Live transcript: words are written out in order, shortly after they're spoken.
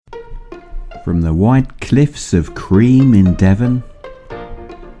From the white cliffs of Cream in Devon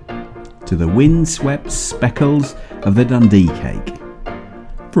to the wind-swept speckles of the Dundee cake,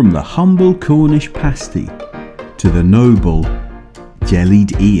 from the humble Cornish pasty to the noble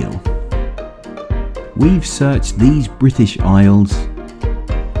jellied eel, we've searched these British Isles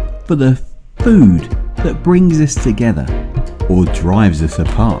for the food that brings us together or drives us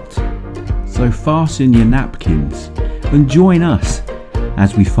apart. So fasten your napkins and join us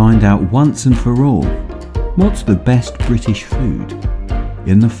as we find out once and for all what's the best British food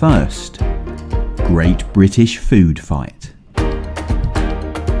in the first Great British Food Fight.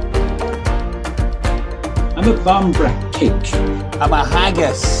 I'm a Bambrach cake. I'm a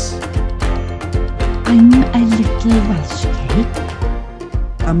haggis. I'm a little Welsh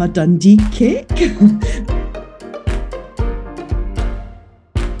cake. I'm a Dundee cake.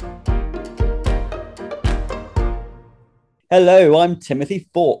 Hello, I'm Timothy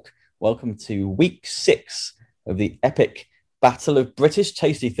Falk. Welcome to week 6 of the epic Battle of British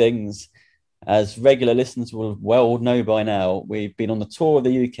Tasty Things. As regular listeners will well know by now, we've been on the tour of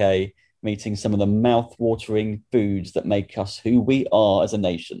the UK, meeting some of the mouth-watering foods that make us who we are as a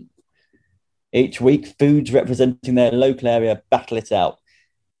nation. Each week, foods representing their local area battle it out,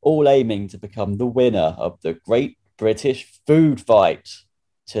 all aiming to become the winner of the Great British Food Fight.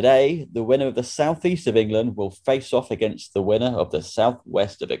 Today, the winner of the southeast of England will face off against the winner of the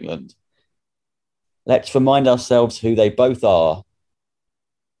southwest of England. Let's remind ourselves who they both are.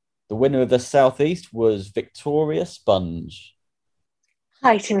 The winner of the southeast was Victoria Sponge.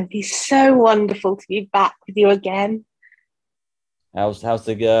 Hi, Timothy. So wonderful to be back with you again. How's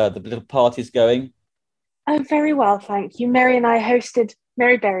the little parties going? Oh, very well, thank you. Mary and I hosted,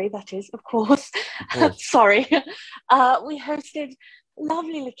 Mary Berry, that is, of course. Sorry. We hosted a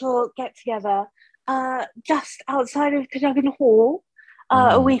lovely little get-together just outside of Cadogan Hall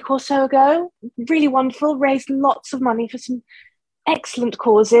a week or so ago. Really wonderful, raised lots of money for some excellent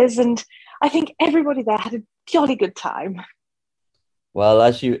causes, and I think everybody there had a jolly good time. Well,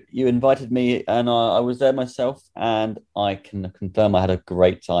 as you invited me, and I was there myself, and I can confirm I had a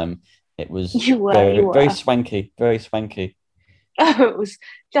great time. It was very swanky, very swanky. Oh, it was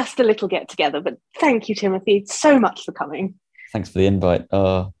just a little get-together, but thank you, Timothy, so much for coming. Thanks for the invite.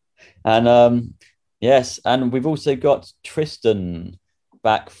 Yes, and we've also got Tristan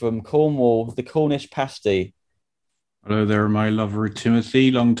back from Cornwall, the Cornish pasty. Hello there, my lover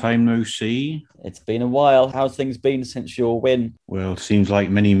Timothy. Long time no see. It's been a while. How's things been since your win? Well, it seems like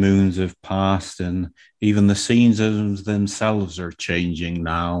many moons have passed and even the seasons themselves are changing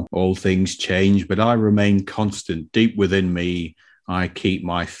now. All things change, but I remain constant. Deep within me, I keep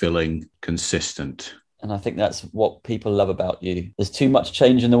my filling consistent. And I think that's what people love about you. There's too much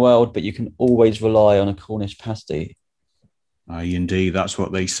change in the world, but you can always rely on a Cornish pasty. Aye, indeed, that's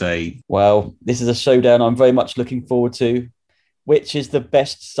what they say. Well, this is a showdown I'm very much looking forward to. Which is the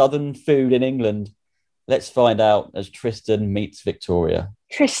best southern food in England? Let's find out as Tristan meets Victoria.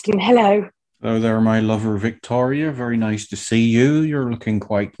 Tristan, hello. Hello there, my lover Victoria. Very nice to see you. You're looking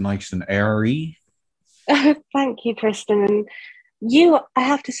quite nice and airy. Thank you, Tristan. And you, I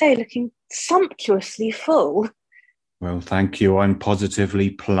have to say, looking sumptuously full. Well, thank you. I'm positively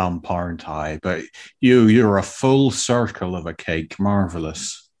plump, aren't I? But you're a full circle of a cake.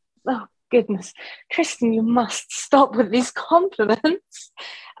 Marvellous. Oh, goodness. Tristan, you must stop with these compliments.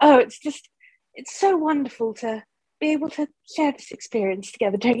 Oh, it's so wonderful to be able to share this experience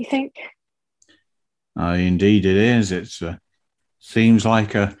together, don't you think? Indeed it is. It seems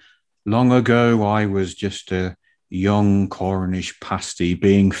like long ago I was just a young Cornish pasty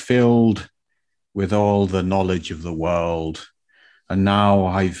being filled with all the knowledge of the world. And now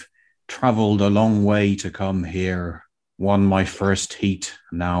I've travelled a long way to come here, won my first heat.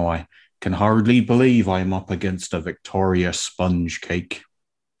 Now I can hardly believe I'm up against a Victoria Sponge cake.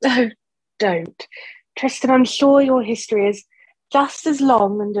 Oh, don't. Tristan, I'm sure your history is just as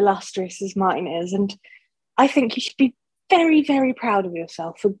long and illustrious as mine is, and I think you should be very, very proud of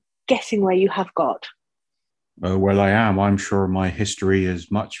yourself for getting where you have got. Well, I am. I'm sure my history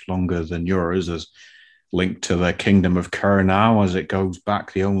is much longer than yours, as linked to the Kingdom of Kernow, as it goes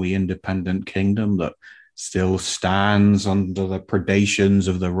back, the only independent kingdom that still stands under the predations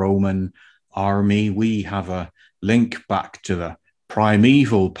of the Roman army. We have a link back to the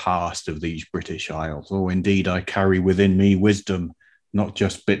primeval past of these British Isles. Oh, indeed, I carry within me wisdom, not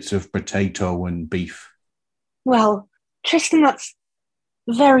just bits of potato and beef. Well, Tristan, that's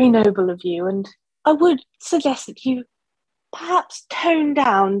very noble of you, and I would suggest that you perhaps tone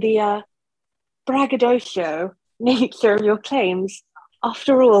down the braggadocio nature of your claims.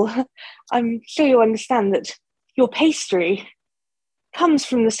 After all, I'm sure you understand that your pastry comes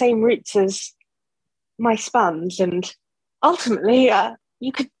from the same roots as my sponge, and ultimately,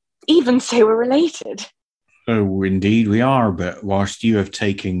 you could even say we're related. Oh, indeed we are, but whilst you have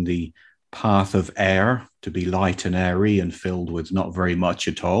taken the path of air to be light and airy and filled with not very much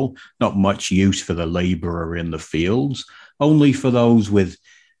at all, not much use for the labourer in the fields, only for those with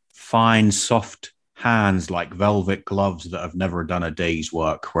fine, soft hands like velvet gloves that have never done a day's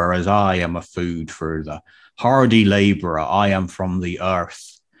work, whereas I am a food for the hardy labourer. I am from the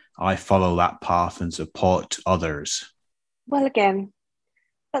earth. I follow that path and support others. Well, again,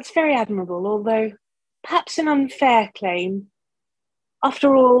 that's very admirable, although perhaps an unfair claim.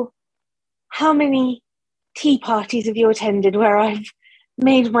 After all, how many tea parties have you attended where I've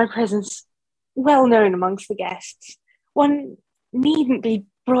made my presence well known amongst the guests? One needn't be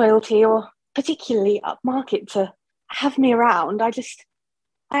royalty or particularly upmarket to have me around. I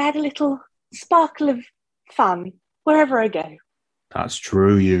add a little sparkle of fun wherever I go. That's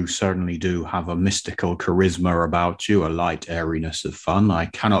true. You certainly do have a mystical charisma about you, a light airiness of fun. I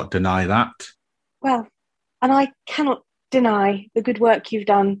cannot deny that. Well, and I cannot deny the good work you've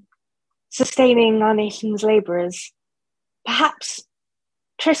done sustaining our nation's labourers. Perhaps,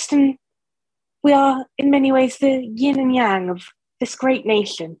 Tristan, we are in many ways the yin and yang of this great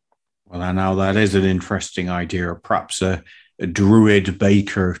nation. Well, now that is an interesting idea. Perhaps a druid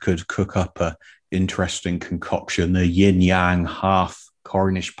baker could cook up a interesting concoction, the yin-yang, half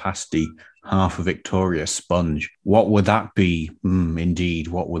Cornish pasty, half a Victoria sponge. What would that be? Indeed,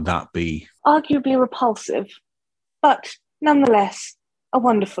 what would that be? Arguably repulsive, but nonetheless, a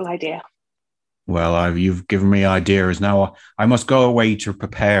wonderful idea. Well, you've given me ideas. Now I must go away to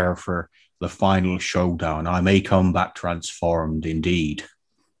prepare for the final showdown. I may come back transformed, indeed.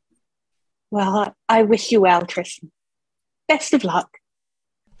 Well, I wish you well, Tristan. Best of luck.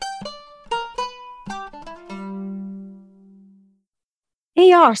 Here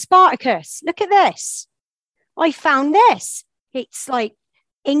you are, Spartacus. Look at this. I found this. It's like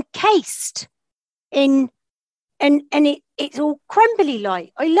encased in, and it's all crumbly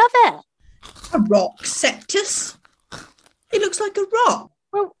like. I love it. A rock, Septus? It looks like a rock.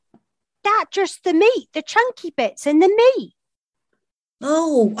 Well, that's just the meat, the chunky bits in the meat.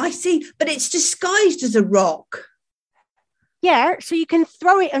 Oh, I see. But it's disguised as a rock. Yeah, so you can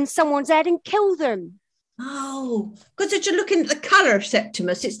throw it on someone's head and kill them. Oh, because as you're looking at the colour,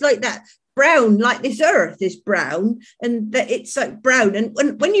 Septimus, it's like that brown, like this earth is brown, and that it's like brown. And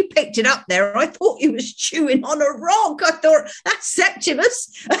when you picked it up there, I thought he was chewing on a rock. I thought, that's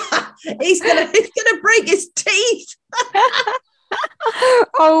Septimus. he's gonna break his teeth.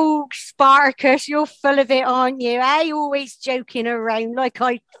 Oh, Spartacus, you're full of it, aren't you? Eh? Always joking around like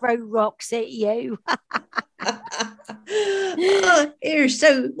I throw rocks at you. Here,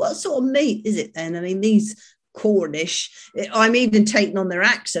 so what sort of meat is it then? I mean, these Cornish, I'm even taking on their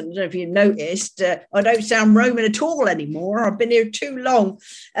accent. I don't know if you noticed. I don't sound Roman at all anymore. I've been here too long.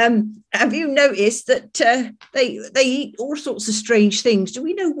 Have you noticed that they eat all sorts of strange things? Do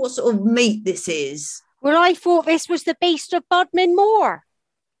we know what sort of meat this is? Well, I thought this was the beast of Bodmin Moor.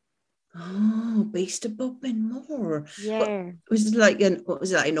 Oh, beast of Bodmin Moor. Yeah. Was it like an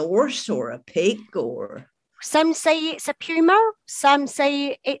horse or a pig or? Some say it's a puma, some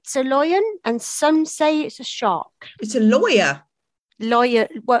say it's a lion, and some say it's a shark. It's a lawyer. A lawyer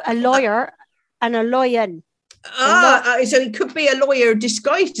and a lion. So it could be a lawyer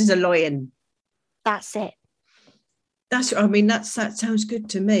disguised as a lion. That's it. That sounds good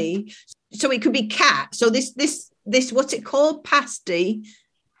to me. So it could be cat. So this what's it called? Pasty.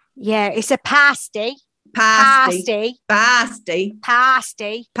 Yeah, it's a pasty. Pasty.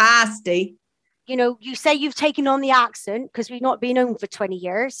 You know, you say you've taken on the accent because we've not been home for 20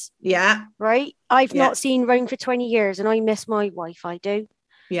 years. Yeah. Right? I've not seen Rome for 20 years and I miss my wife, I do.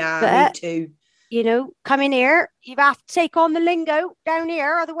 Yeah, but, me too. You know, come in here, you have to take on the lingo down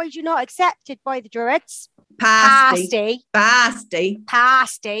here, otherwise you're not accepted by the Druids. Pasty.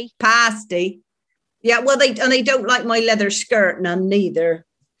 Yeah, well, they don't like my leather skirt, none neither.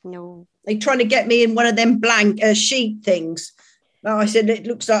 No. They trying to get me in one of them blank sheet things. Well, I said, it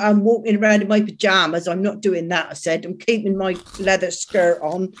looks like I'm walking around in my pajamas. I'm not doing that, I said. I'm keeping my leather skirt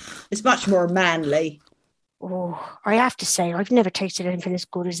on. It's much more manly. Oh, I have to say, I've never tasted anything as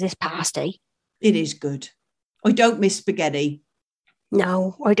good as this pasty. It is good. I don't miss spaghetti.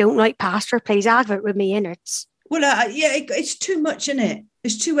 No, I don't like pasta. It plays advert with me innards. Well, it's too much, isn't it?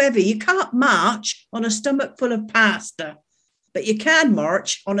 It's too heavy. You can't march on a stomach full of pasta, but you can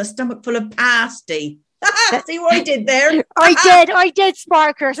march on a stomach full of pasty. See what I did there? I did,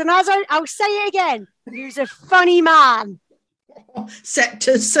 Sparkers. And as I'll say it again, you're a funny man.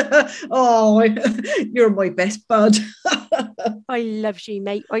 Septus. Oh, you're my best bud. I love you,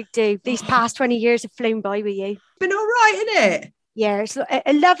 mate. I do. These past 20 years have flown by with you. Been all right, isn't it? Yeah, it's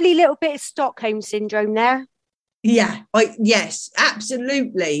a lovely little bit of Stockholm syndrome there. Yeah, yes,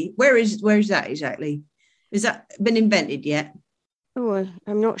 absolutely. Where is that exactly? Has that been invented yet? Oh,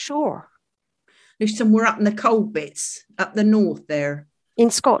 I'm not sure. There's somewhere up in the cold bits, up the north there. In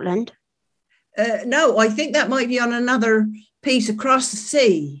Scotland? No, I think that might be on another piece across the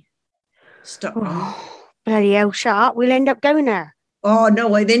sea. Stockholm. Oh, bloody hell, shut up. We'll end up going there. Oh,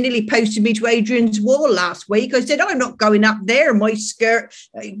 no, they nearly posted me to Adrian's Wall last week. I said, I'm not going up there. My skirt,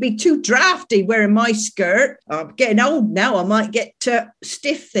 it'd be too drafty wearing my skirt. I'm getting old now. I might get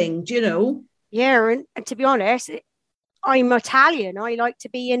stiff things, you know. Yeah, and to be honest, I'm Italian. I like to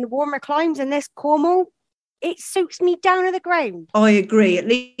be in warmer climes, and this Cornwall, it suits me down to the ground. I agree. At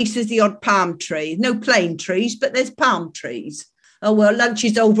least there's the odd palm tree. No plane trees, but there's palm trees. Oh, well, lunch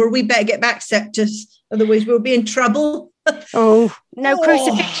is over. We better get back, Septus. Otherwise, we'll be in trouble. Oh, no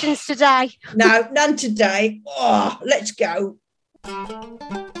crucifixions today. No, none today. Oh, let's go.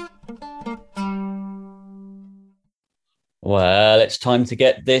 Well, it's time to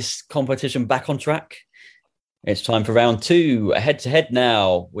get this competition back on track. It's time for round 2, a head-to-head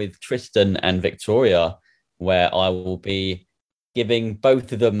now with Tristan and Victoria, where I will be giving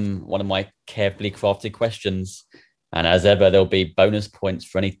both of them one of my carefully crafted questions. And as ever, there'll be bonus points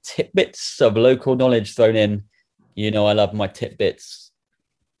for any tidbits of local knowledge thrown in. You know I love my tidbits.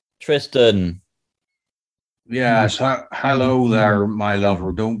 Tristan. Yes, hello there, my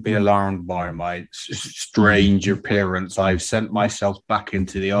lover. Don't be alarmed by my strange appearance. I've sent myself back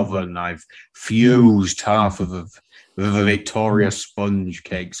into the oven. I've fused half of a Victoria sponge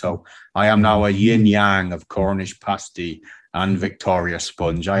cake. So I am now a yin-yang of Cornish pasty and Victoria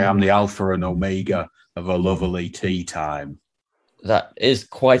sponge. I am the alpha and omega of a lovely tea time. That is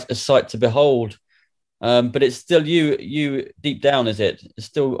quite a sight to behold. But it's still you deep down, is it?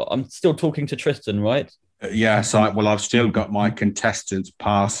 I'm still talking to Tristan, right? Yes, I've still got my contestant's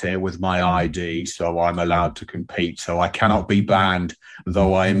pass here with my ID, so I'm allowed to compete. So I cannot be banned,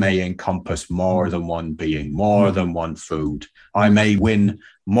 though I may encompass more than one being, more than one food. I may win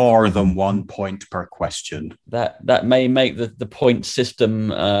more than 1 point per question. That may make the point system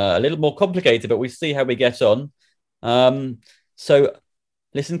a little more complicated, but we see how we get on. So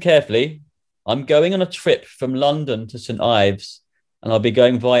listen carefully. I'm going on a trip from London to St Ives, and I'll be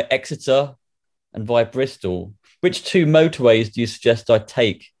going via Exeter and via Bristol. Which 2 motorways do you suggest I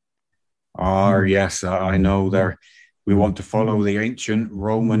take? Yes, I know there. We want to follow the ancient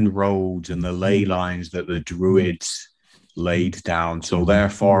Roman roads and the ley lines that the Druids laid down. So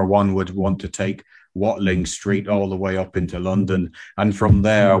therefore, one would want to take Watling Street all the way up into London. And from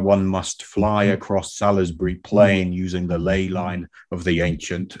there, one must fly across Salisbury Plain using the ley line of the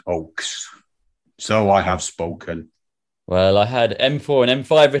ancient oaks. So I have spoken. Well, I had M4 and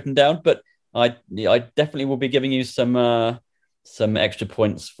M5 written down, but I definitely will be giving you some extra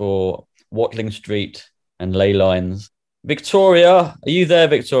points for Watling Street and ley lines. Victoria, are you there,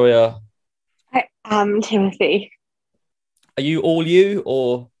 Victoria? I am, Timothy. Are you all you,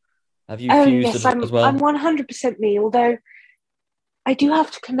 or have you fused yes, as well? I'm 100% me, although I do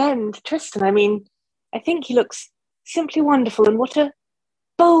have to commend Tristan. I mean, I think he looks simply wonderful, and what a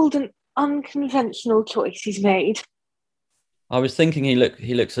bold and unconventional choice he's made. I was thinking he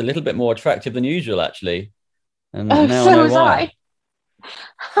looks a little bit more attractive than usual, actually. And Oh, now so I know was why. I.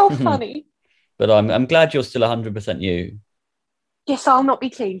 How funny. But I'm glad you're still 100% you. Yes, I'll not be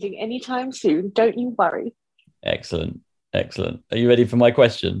changing anytime soon. Don't you worry. Excellent. Are you ready for my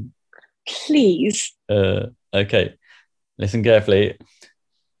question? Please. Okay. Listen carefully.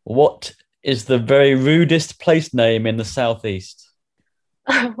 What is the very rudest place name in the southeast?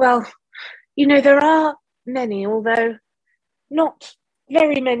 Well, there are many, although not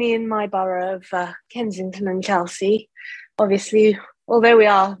very many in my borough of Kensington and Chelsea. Obviously, although we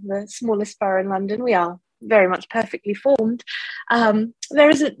are the smallest borough in London, we are very much perfectly formed. There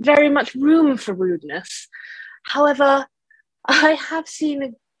isn't very much room for rudeness. However, I have seen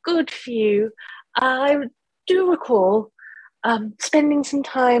a good few. I do recall spending some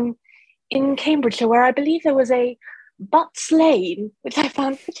time in Cambridgeshire, where I believe there was a Butts Lane, which I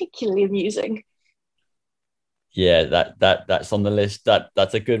found particularly amusing. Yeah, that's on the list.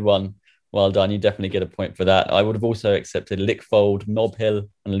 That's a good one. Well done. You definitely get a point for that. I would have also accepted Lickfold, Nob Hill,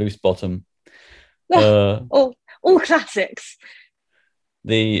 and Loose Bottom. All classics.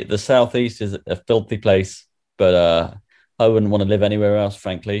 The southeast is a filthy place, but I wouldn't want to live anywhere else,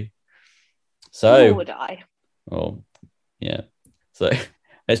 frankly. So, Nor would I. Oh, yeah. So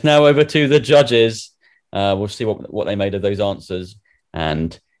it's now over to the judges. We'll see what they made of those answers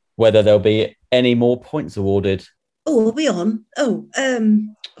and whether there'll be any more points awarded. Oh, are we on? Oh,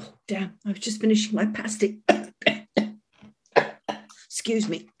 damn. I was just finishing my pasty. Excuse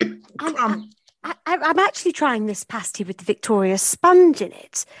me. I'm actually trying this pasty with the Victoria sponge in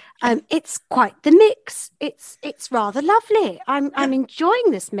it. It's quite the mix. It's rather lovely. I'm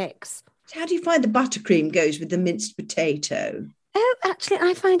enjoying this mix. How do you find the buttercream goes with the minced potato? Oh, actually,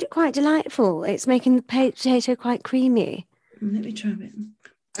 I find it quite delightful. It's making the potato quite creamy. Let me try it.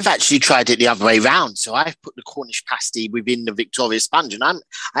 I've actually tried it the other way round. So I've put the Cornish pasty within the Victoria sponge, and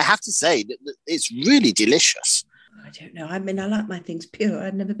I have to say that it's really delicious. I don't know. I mean, I like my things pure.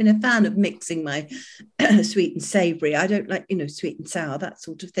 I've never been a fan of mixing my sweet and savoury. I don't like, sweet and sour, that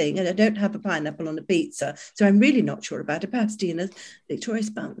sort of thing. And I don't have a pineapple on a pizza. So I'm really not sure about a pasty and a Victoria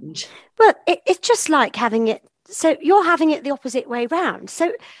sponge. Well, it's just like having it. So you're having it the opposite way round.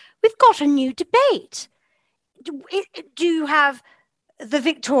 So we've got a new debate. Do you have the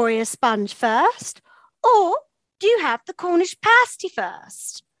Victoria sponge first, or do you have the Cornish pasty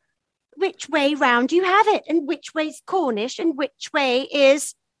first? Which way round do you have it, and which way's Cornish and which way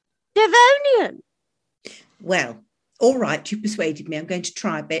is Devonian? Well, all right, you persuaded me. I'm going to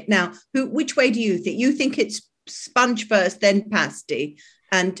try a bit. Now, which way do you think? You think it's sponge first, then pasty,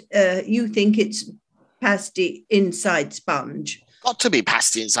 and you think it's pasty inside sponge. Got to be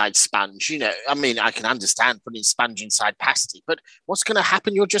pasty inside sponge, I mean, I can understand putting sponge inside pasty, but what's going to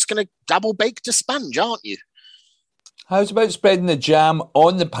happen? You're just going to double bake the sponge, aren't you? How's about spreading the jam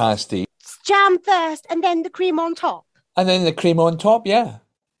on the pasty? Jam first and then the cream on top. And then the cream on top, yeah.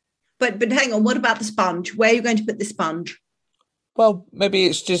 But hang on, what about the sponge? Where are you going to put the sponge? Well, maybe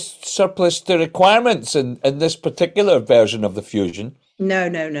it's just surplus to requirements in this particular version of the fusion. No.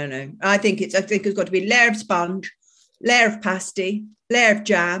 I think it's got to be layer of sponge, layer of pasty, layer of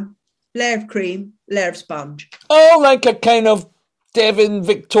jam, layer of cream, layer of sponge. Oh, like a kind of Devon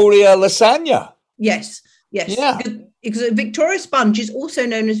Victoria lasagna. Yes. Yeah. Because a Victoria sponge is also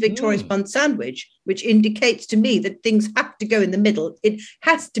known as Victoria sponge sandwich, which indicates to me that things have to go in the middle. It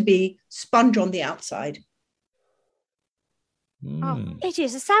has to be sponge on the outside. Oh, it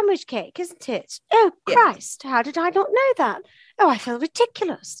is a sandwich cake, isn't it? Oh, Christ, how did I not know that? Oh, I feel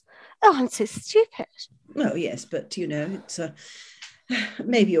ridiculous. Oh, I'm so stupid. Oh, yes, but, it's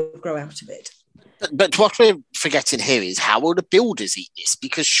maybe you'll grow out of it. But what we're forgetting here is how will the builders eat this?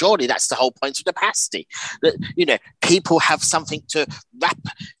 Because surely that's the whole point of the pasty. That, people have something to wrap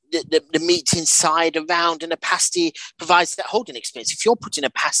the meat inside around, and a pasty provides that holding experience. If you're putting a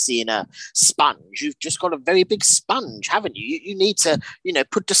pasty in a sponge, you've just got a very big sponge, haven't you? You need to,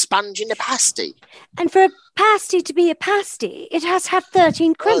 put the sponge in the pasty. And for a pasty to be a pasty, it has to have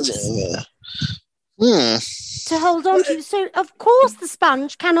 13 crunches. To hold on to. So, of course, the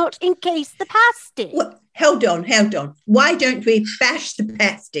sponge cannot encase the pasty. Well, hold on. Why don't we bash the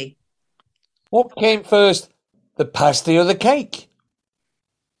pasty? What came first, the pasty or the cake?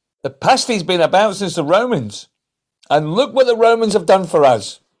 The pasty's been about since the Romans. And look what the Romans have done for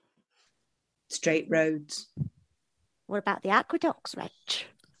us. Straight roads. What about the aqueducts, Reg?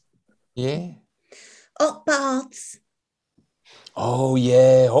 Yeah. Hot baths. Oh,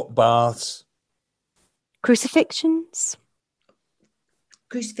 yeah, hot baths. Crucifixions,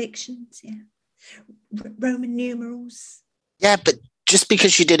 yeah. Roman numerals. Yeah, but just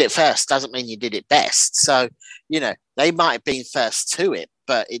because you did it first doesn't mean you did it best. So, they might have been first to it,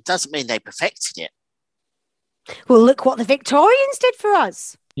 but it doesn't mean they perfected it. Well, look what the Victorians did for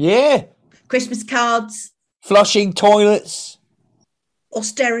us. Yeah. Christmas cards. Flushing toilets.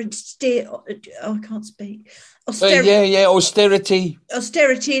 Austerity. Oh, I can't speak. Austerity.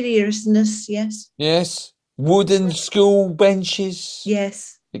 Austeritarianism, yes. Yes. Wooden school benches.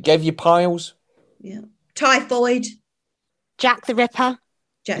 Yes. That gave you piles. Yeah. Typhoid. Jack the Ripper.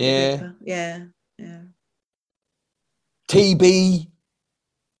 The Ripper, yeah. TB.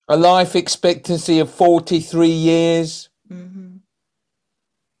 A life expectancy of 43 years. Mm-hmm.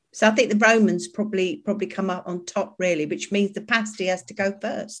 So I think the Romans probably come up on top, really, which means the pasty has to go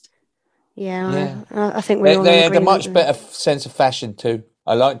first. Yeah. I think they had a much better sense of fashion too.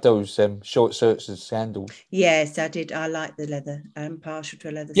 I like those short skirts and sandals. Yes, I did. I like the leather. I'm partial to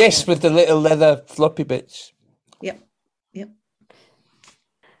a leather. Yes, skirt. with the little leather floppy bits. Yep.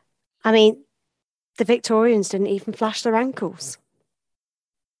 I mean, the Victorians didn't even flash their ankles.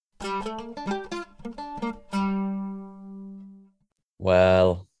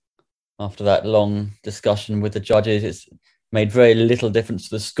 Well, after that long discussion with the judges, it's made very little difference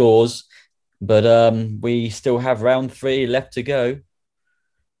to the scores. But we still have round 3 left to go.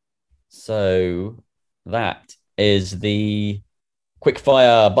 So that is the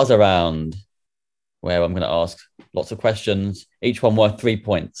quickfire buzzer round. where I'm going to ask lots of questions, each one worth 3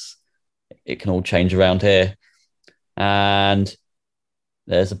 points. It can all change around here. And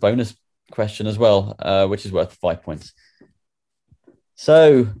there's a bonus question as well, which is worth 5 points.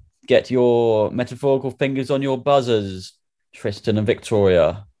 So get your metaphorical fingers on your buzzers, Tristan and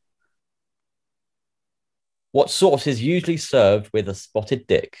Victoria. What sauce is usually served with a spotted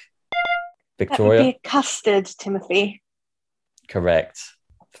dick? Victoria? That would be a custard, Timothy. Correct.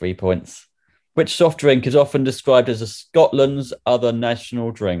 3 points. Which soft drink is often described as Scotland's other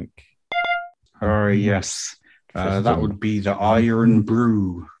national drink? Yes. That would be the Iron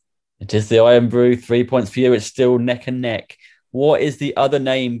Brew. It is the Iron Brew. 3 points for you. It's still neck and neck. What is the other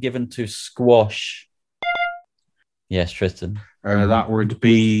name given to squash? Yes, Tristan. That would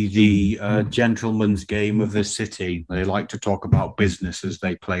be the gentleman's game of the city. They like to talk about business as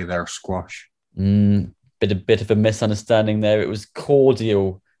they play their squash. Bit of a misunderstanding there. It was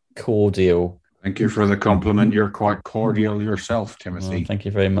cordial. Cordial. Thank you for the compliment. You're quite cordial yourself, Timothy. Oh, thank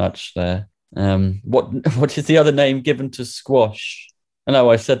you very much there. What is the other name given to squash? I know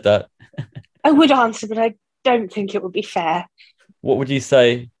I said that. I would answer, but I don't think it would be fair. What would you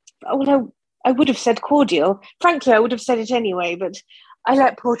say? Well, I would have said cordial. Frankly, I would have said it anyway, but I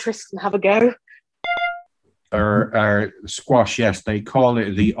let poor Tristan have a go. Squash, yes, they call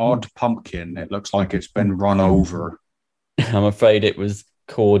it the odd pumpkin. It looks like it's been run over. I'm afraid it was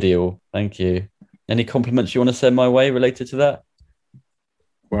cordial. Thank you. Any compliments you want to send my way related to that?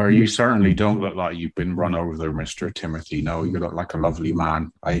 Well, you certainly don't look like you've been run over, Mr. Timothy. No, you look like a lovely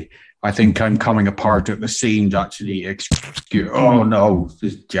man. I think I'm coming apart at the seams, actually. Oh, no,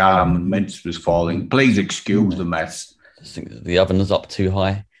 this jam and mince was falling. Please excuse the mess. I think the oven is up too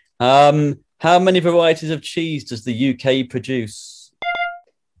high. How many varieties of cheese does the UK produce?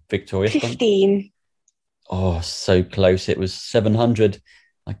 Victoria? 15. Oh, so close. It was 700.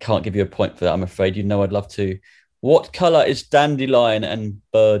 I can't give you a point for that, I'm afraid. You know I'd love to. What colour is dandelion and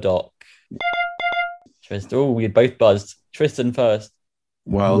burdock? Tristan. Oh, we both buzzed. Tristan first.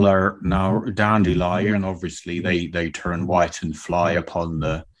 Well, now dandelion, obviously, they turn white and fly upon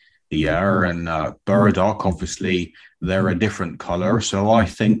the air, and burdock, obviously, they're a different colour. So I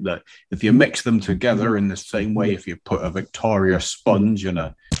think that if you mix them together in the same way, if you put a Victoria sponge and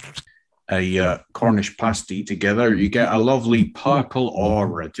a Cornish pasty together, you get a lovely purple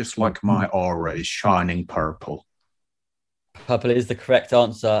aura, just like my aura is shining purple. Purple is the correct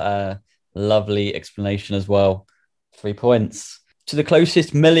answer. Lovely explanation as well. 3 points. To the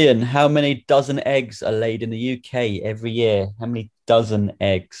closest million, how many dozen eggs are laid in the UK every year? How many dozen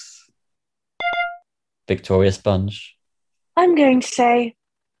eggs? Victoria Sponge. I'm going to say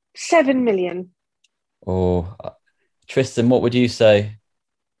 7 million. Oh, Tristan, what would you say?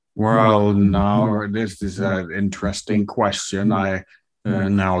 Well, now this is an interesting question.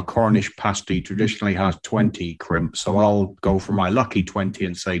 Now a Cornish pasty traditionally has 20 crimp, so I'll go for my lucky 20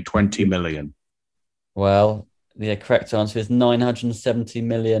 and say 20 million. Well, the correct answer is 970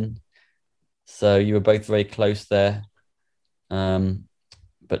 million. So you were both very close there.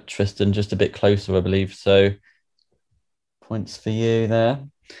 But Tristan just a bit closer, I believe. So points for you there.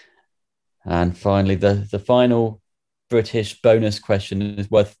 And finally, the final British bonus question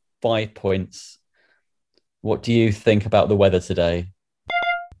is worth 5 points. What do you think about the weather today?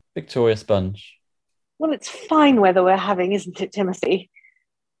 Victoria Sponge. Well, it's fine weather we're having, isn't it, Timothy?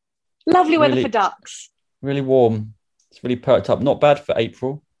 Lovely weather for ducks. Really warm. It's really perked up. Not bad for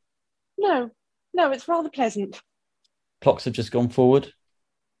April. No, it's rather pleasant. Clocks have just gone forward.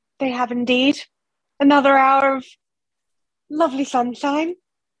 They have indeed. Another hour of lovely sunshine.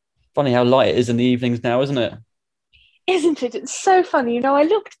 Funny how light it is in the evenings now, isn't it? Isn't it? It's so funny. You know, I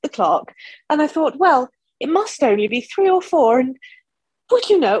looked at the clock and I thought, well, it must only be 3 or 4. And would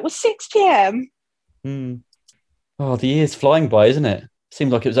you know, it was 6 p.m. Oh, the year's flying by, isn't it?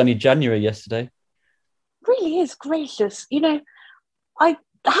 Seemed like it was only January yesterday. Really is gracious. You know, I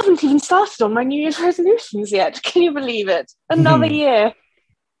haven't even started on my New Year's resolutions yet. Can you believe it? Another year.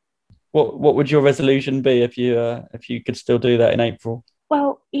 What would your resolution be if you could still do that in April?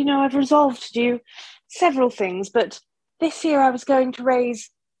 Well, you know, I've resolved to do several things, but this year I was going to raise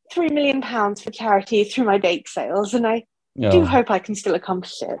 £3 million for charity through my bake sales, and I do hope I can still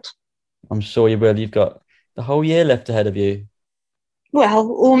accomplish it. I'm sure you will. You've got the whole year left ahead of you. Well,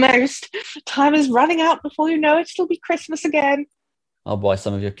 almost. Time is running out. Before you know it, it'll be Christmas again. I'll buy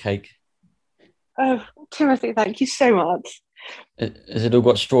some of your cake. Oh, Timothy, thank you so much. Has it all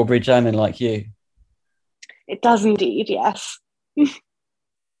got strawberry jam in like you? It does indeed, yes.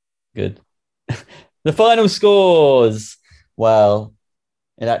 Good. The final scores. Well,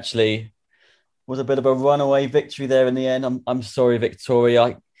 it actually was a bit of a runaway victory there in the end. I'm sorry,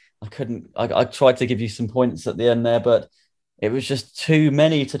 Victoria. I tried to give you some points at the end there, but it was just too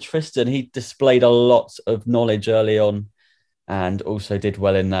many to Tristan. He displayed a lot of knowledge early on and also did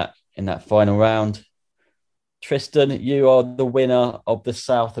well in that final round. Tristan, you are the winner of the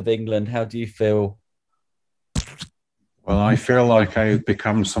South of England. How do you feel? Well, I feel like I've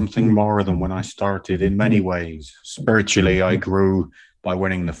become something more than when I started in many ways. Spiritually, I grew by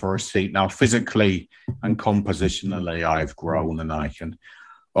winning the first seat. Now, physically and compositionally, I've grown, and I can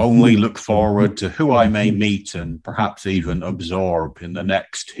only look forward to who I may meet and perhaps even absorb in the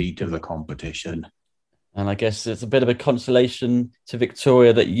next heat of the competition. And I guess it's a bit of a consolation to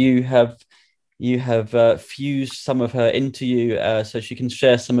Victoria that you have fused some of her into you so she can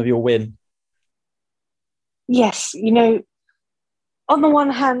share some of your win. Yes, you know, on the one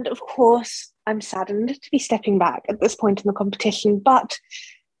hand, of course, I'm saddened to be stepping back at this point in the competition, but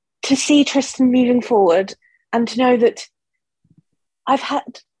to see Tristan moving forward and to know that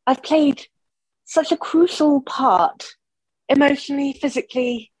I've played such a crucial part emotionally,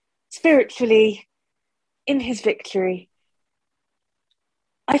 physically, spiritually in his victory.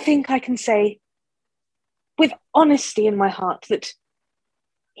 I think I can say with honesty in my heart that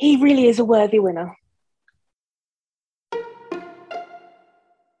he really is a worthy winner.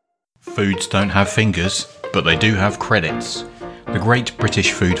 Foods don't have fingers, but they do have credits. The Great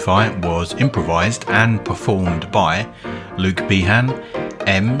British Food Fight was improvised and performed by Luke Behan,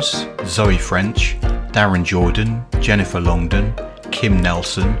 Ems, Zoe French, Darren Jordan, Jennifer Longdon, Kim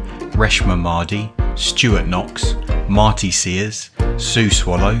Nelson, Reshma Mardi, Stuart Knox, Marty Sears, Sue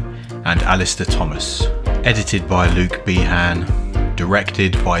Swallow, and Alistair Thomas. Edited by Luke Behan,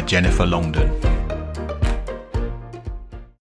 directed by Jennifer Longdon.